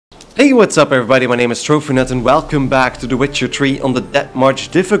Hey, what's up everybody, my name is TrophyNut and welcome back to The Witcher 3 on the Death March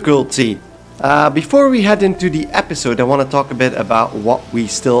difficulty. Before we head into the episode, I want to talk a bit about what we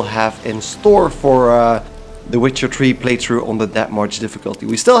still have in store for The Witcher 3 playthrough on the Death March difficulty.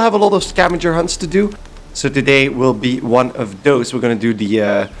 We still have a lot of scavenger hunts to do, so today will be one of those. We're going to do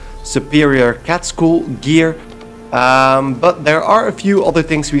the Superior Catskull gear, but there are a few other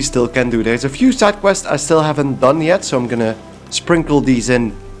things we still can do. There's a few side quests I still haven't done yet, so I'm going to sprinkle these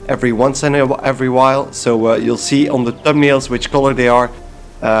in every once in every while, so you'll see on the thumbnails which color they are.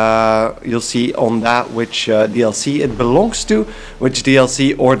 You'll see on that which DLC it belongs to, which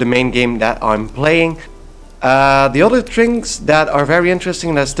DLC or the main game that I'm playing. The other things that are very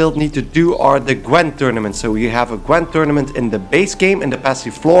interesting and I still need to do are the Gwent tournament. So we have a Gwent tournament in the base game, in the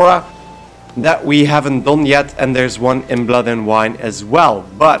Passiflora, that we haven't done yet, and there's one in Blood and Wine as well.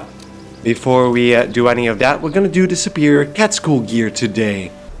 But before we do any of that, we're gonna do the Superior Catskull gear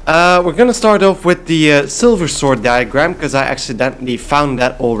today. We're gonna start off with the silver sword diagram, because I accidentally found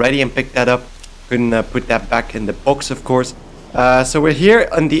that already and picked that up. Couldn't put that back in the box, of course. So we're here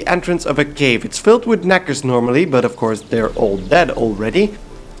on the entrance of a cave. It's filled with knackers normally, but of course they're all dead already.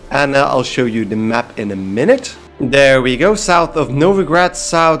 And I'll show you the map in a minute. There we go, south of Novigrad,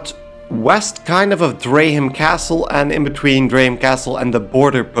 southwest kind of Drahim Castle, and in between Drahim Castle and the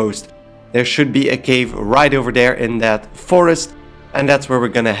border post. There should be a cave right over there in that forest. And that's where we're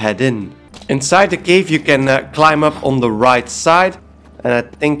gonna head in. Inside the cave you can climb up on the right side. And I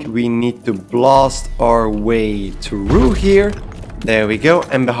think we need to blast our way through here. There we go.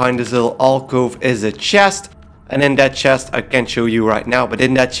 And behind this little alcove is a chest. And in that chest, I can't show you right now, but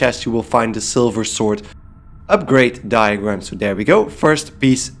in that chest you will find the silver sword upgrade diagram. So there we go. First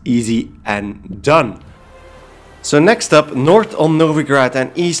piece easy and done. So next up, north on Novigrad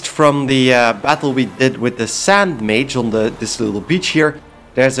and east from the battle we did with the Sand Mage on this little beach here,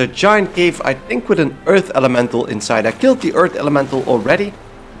 there's a giant cave, I think with an earth elemental inside. I killed the earth elemental already,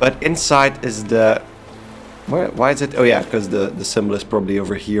 but inside is the... Why is it? Oh yeah, because the symbol is probably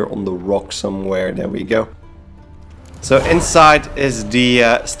over here on the rock somewhere. There we go. So inside is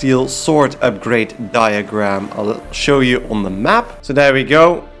the steel sword upgrade diagram. I'll show you on the map. So there we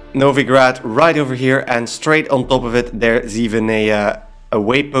go. Novigrad right over here, and straight on top of it there's even a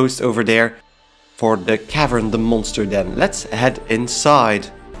waypost over there for the cavern, the monster den. Let's head inside.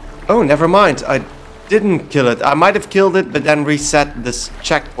 Oh, never mind, I didn't kill it. I might have killed it but then reset this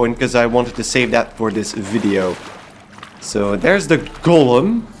checkpoint because I wanted to save that for this video. So there's the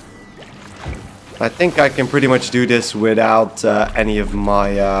golem. I think I can pretty much do this without any of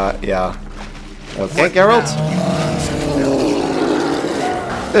my yeah. Okay, Geralt.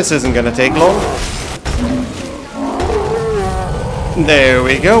 This isn't gonna take long. There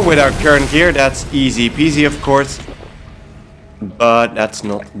we go, with our current gear, that's easy peasy of course. But that's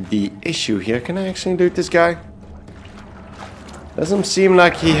not the issue here. Can I actually loot this guy? Doesn't seem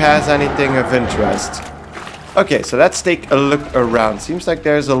like he has anything of interest. Okay, so let's take a look around. Seems like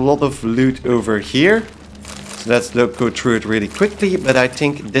there's a lot of loot over here. So let's go through it really quickly, but I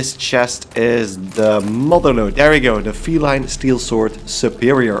think this chest is the Motherlode. There we go, the Feline Steel Sword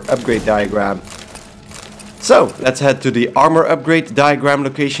Superior upgrade diagram. So, let's head to the armor upgrade diagram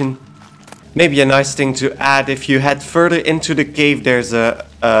location. Maybe a nice thing to add, if you head further into the cave, there's an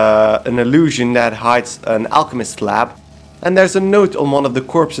illusion that hides an alchemist lab. And there's a note on one of the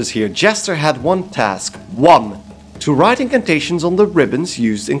corpses here. Jester had one task. 1. To write incantations on the ribbons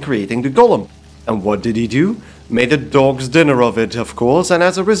used in creating the golem. And what did he do? Made a dog's dinner of it, of course, and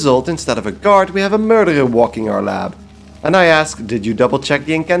as a result, instead of a guard, we have a murderer walking our lab. And I asked, did you double check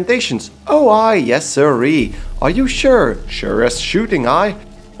the incantations? Oh, aye, yes sirree. Are you sure? Sure as shooting, aye.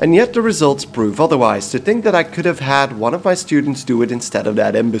 And yet the results prove otherwise. To think that I could have had one of my students do it instead of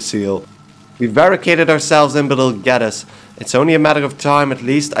that imbecile. We barricaded ourselves in, but it'll get us. It's only a matter of time, at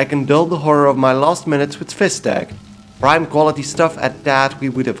least. I can dull the horror of my last minutes with Fistag. Prime quality stuff at that, we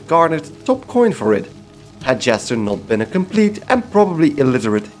would have garnered top coin for it. Had Jester not been a complete and probably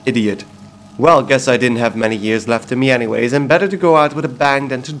illiterate idiot. Well, guess I didn't have many years left in me anyways, and better to go out with a bang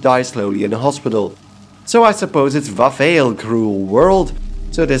than to die slowly in a hospital. So I suppose it's Vafael, cruel world.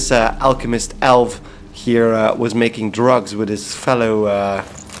 So this alchemist elf here was making drugs with his fellow,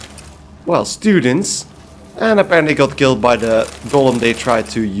 well, students. And apparently got killed by the golem they tried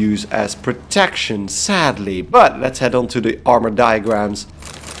to use as protection, sadly. But let's head on to the armor diagrams.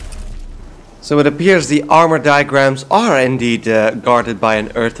 So it appears the armor diagrams are indeed guarded by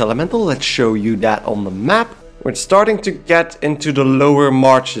an earth elemental. Let's show you that on the map. We're starting to get into the lower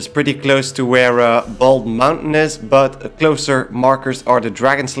marches, pretty close to where Bald Mountain is, but closer markers are the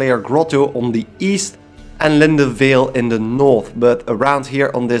Dragonslayer Grotto on the east and Linde Vale in the north. But around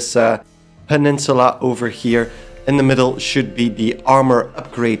here on this peninsula over here in the middle should be the armor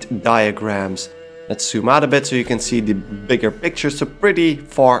upgrade diagrams. Let's zoom out a bit so you can see the bigger picture. So pretty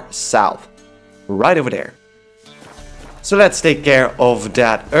far south, right over there. So let's take care of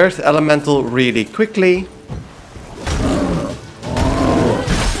that earth elemental really quickly.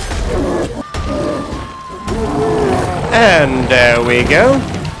 And there we go.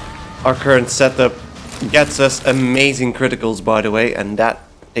 Our current setup gets us amazing criticals, by the way, and that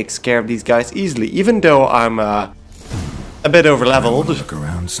takes care of these guys easily, even though I'm a bit overleveled. Look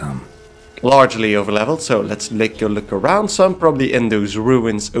around some. Largely overleveled, so let's take a look around some, probably in those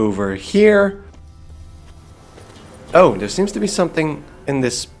ruins over here. Oh, there seems to be something in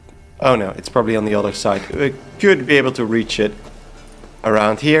this. Oh no, it's probably on the other side. We could be able to reach it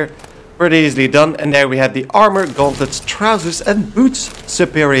around here. Pretty easily done. And there we have the armor, gauntlets, trousers and boots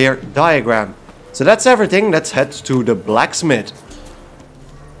superior diagram. So that's everything. Let's head to the blacksmith.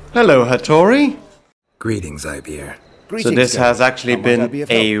 Hello, Hattori. Greetings, Ibeer. So this has actually been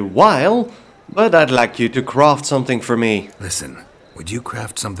a while, but I'd like you to craft something for me. Listen, would you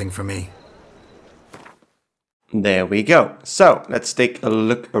craft something for me? There we go. So let's take a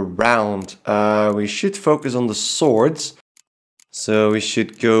look around. We should focus on the swords. So we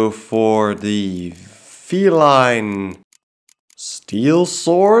should go for the feline steel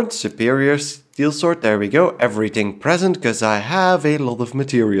sword, superior steel sword. There we go. Everything present because I have a lot of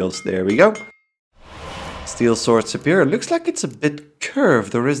materials. There we go. Steel sword superior. Looks like it's a bit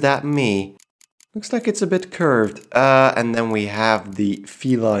curved, or is that me? Looks like it's a bit curved. And then we have the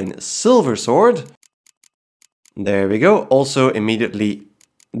feline silver sword. There we go. Also immediately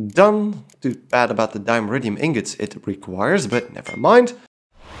done. Too bad about the diameridium ingots it requires, but never mind.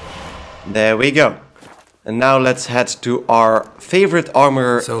 There we go. And now let's head to our favorite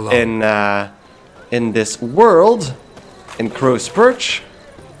armor in this world, in Crow's Perch.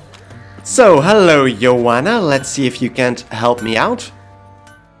 So, hello Joanna, let's see if you can't help me out.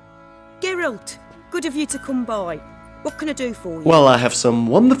 Geralt, good of you to come by. What can I do for you? Well, I have some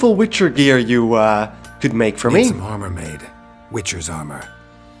wonderful Witcher gear you could make for me. Need some armor made. Witcher's armor.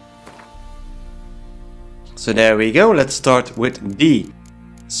 So there we go, let's start with the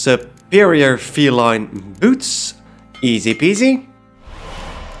superior feline boots. Easy peasy.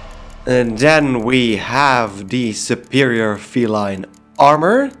 And then we have the superior feline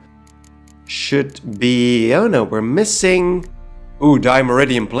armor. Should be... oh no, we're missing... ooh,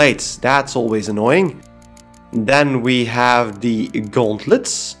 diameridium plates. That's always annoying. Then we have the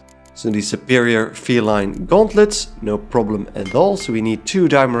gauntlets. So the superior feline gauntlets. No problem at all. So we need 2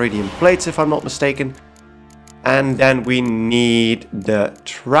 diameridium plates if I'm not mistaken. And then we need the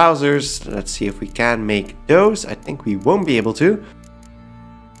trousers. Let's see if we can make those. I think we won't be able to.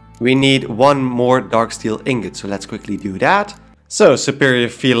 We need 1 more dark steel ingot. So let's quickly do that. So superior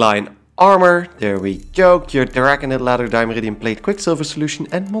feline armor. There we go. Cured Draconid leather, diameridium plate, quicksilver solution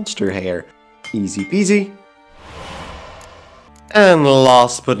and monster hair. Easy peasy. And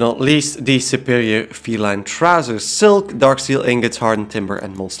last but not least, the superior feline trousers. Silk, dark steel ingots, hardened timber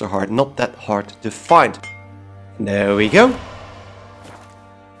and monster heart. Not that hard to find. There we go.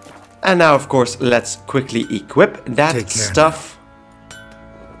 And now, of course, let's quickly equip that stuff.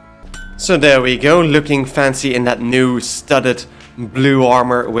 So there we go, looking fancy in that new studded blue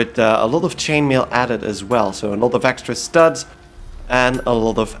armor with a lot of chainmail added as well. So a lot of extra studs and a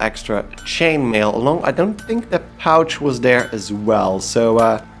lot of extra chainmail along. I don't think the pouch was there as well.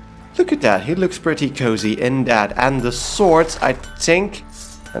 So look at that, he looks pretty cozy in that. And the swords, I think...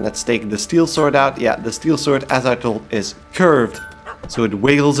 and let's take the steel sword out. Yeah, the steel sword, as I told, is curved. So it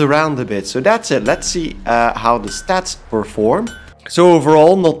wiggles around a bit. So that's it. Let's see how the stats perform. So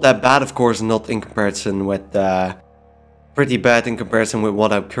overall, not that bad. Of course, not in comparison with... pretty bad in comparison with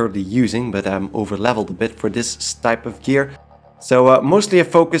what I'm currently using. But I'm over-leveled a bit for this type of gear. So mostly a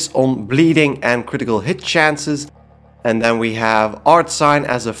focus on bleeding and critical hit chances. And then we have art sign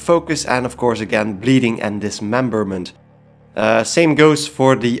as a focus. And of course, again, bleeding and dismemberment. Same goes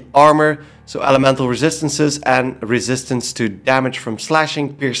for the armor, so elemental resistances and resistance to damage from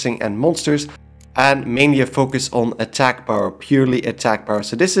slashing, piercing and monsters, and mainly a focus on attack power, purely attack power.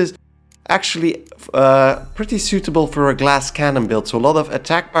 So this is actually pretty suitable for a glass cannon build, so a lot of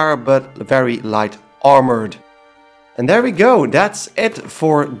attack power but very light armored. And there we go, that's it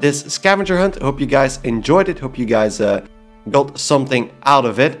for this scavenger hunt. Hope you guys enjoyed it, hope you guys got something out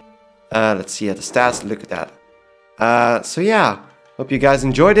of it. Let's see at the stats, look at that. So yeah, hope you guys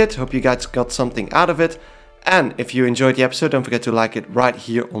enjoyed it, hope you guys got something out of it. And if you enjoyed the episode, don't forget to like it right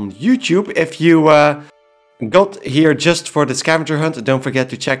here on YouTube. If you got here just for the scavenger hunt. Don't forget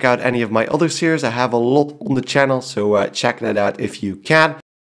to check out any of my other series. I have a lot on the channel, so check that out if you can.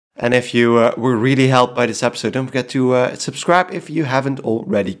 And if you were really helped by this episode, don't forget to subscribe if you haven't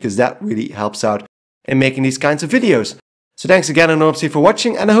already, because that really helps out in making these kinds of videos. So thanks again enormously for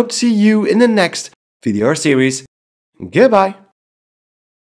watching, and I hope to see you in the next video or series. Goodbye!